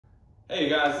Hey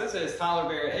guys, this is Tyler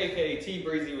Barrett, aka T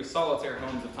Breezy with Solitaire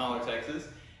Homes of Tyler, Texas.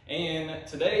 And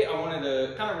today I wanted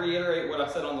to kind of reiterate what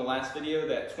I said on the last video,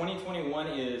 that 2021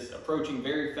 is approaching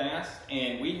very fast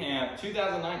and we have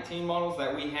 2019 models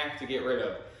that we have to get rid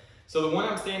of. So the one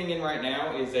I'm standing in right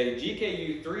now is a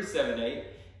GKU378.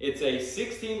 It's a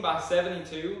 16 by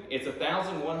 72. It's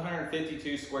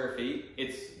 1,152 square feet.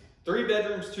 It's 3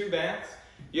 bedrooms, 2 baths.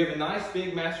 You have a nice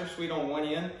big master suite on one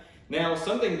end. Now,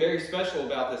 something very special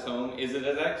about this home is that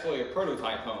it's actually a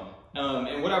prototype home.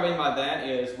 And what I mean by that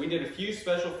is we did a few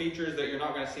special features that you're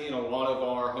not going to see in a lot of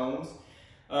our homes.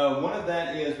 One of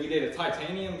that is we did a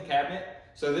titanium cabinet.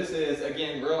 So this is,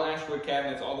 again, real ashwood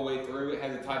cabinets all the way through. It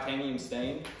has a titanium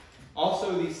stain.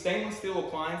 Also, these stainless steel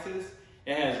appliances,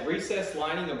 it has recessed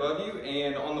lighting above you,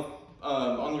 and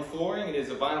on your flooring, it is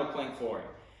a vinyl plank flooring.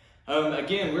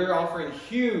 Again, we're offering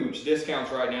huge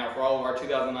discounts right now for all of our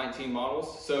 2019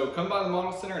 models, so come by the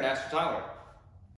Model Center and ask for Tyler.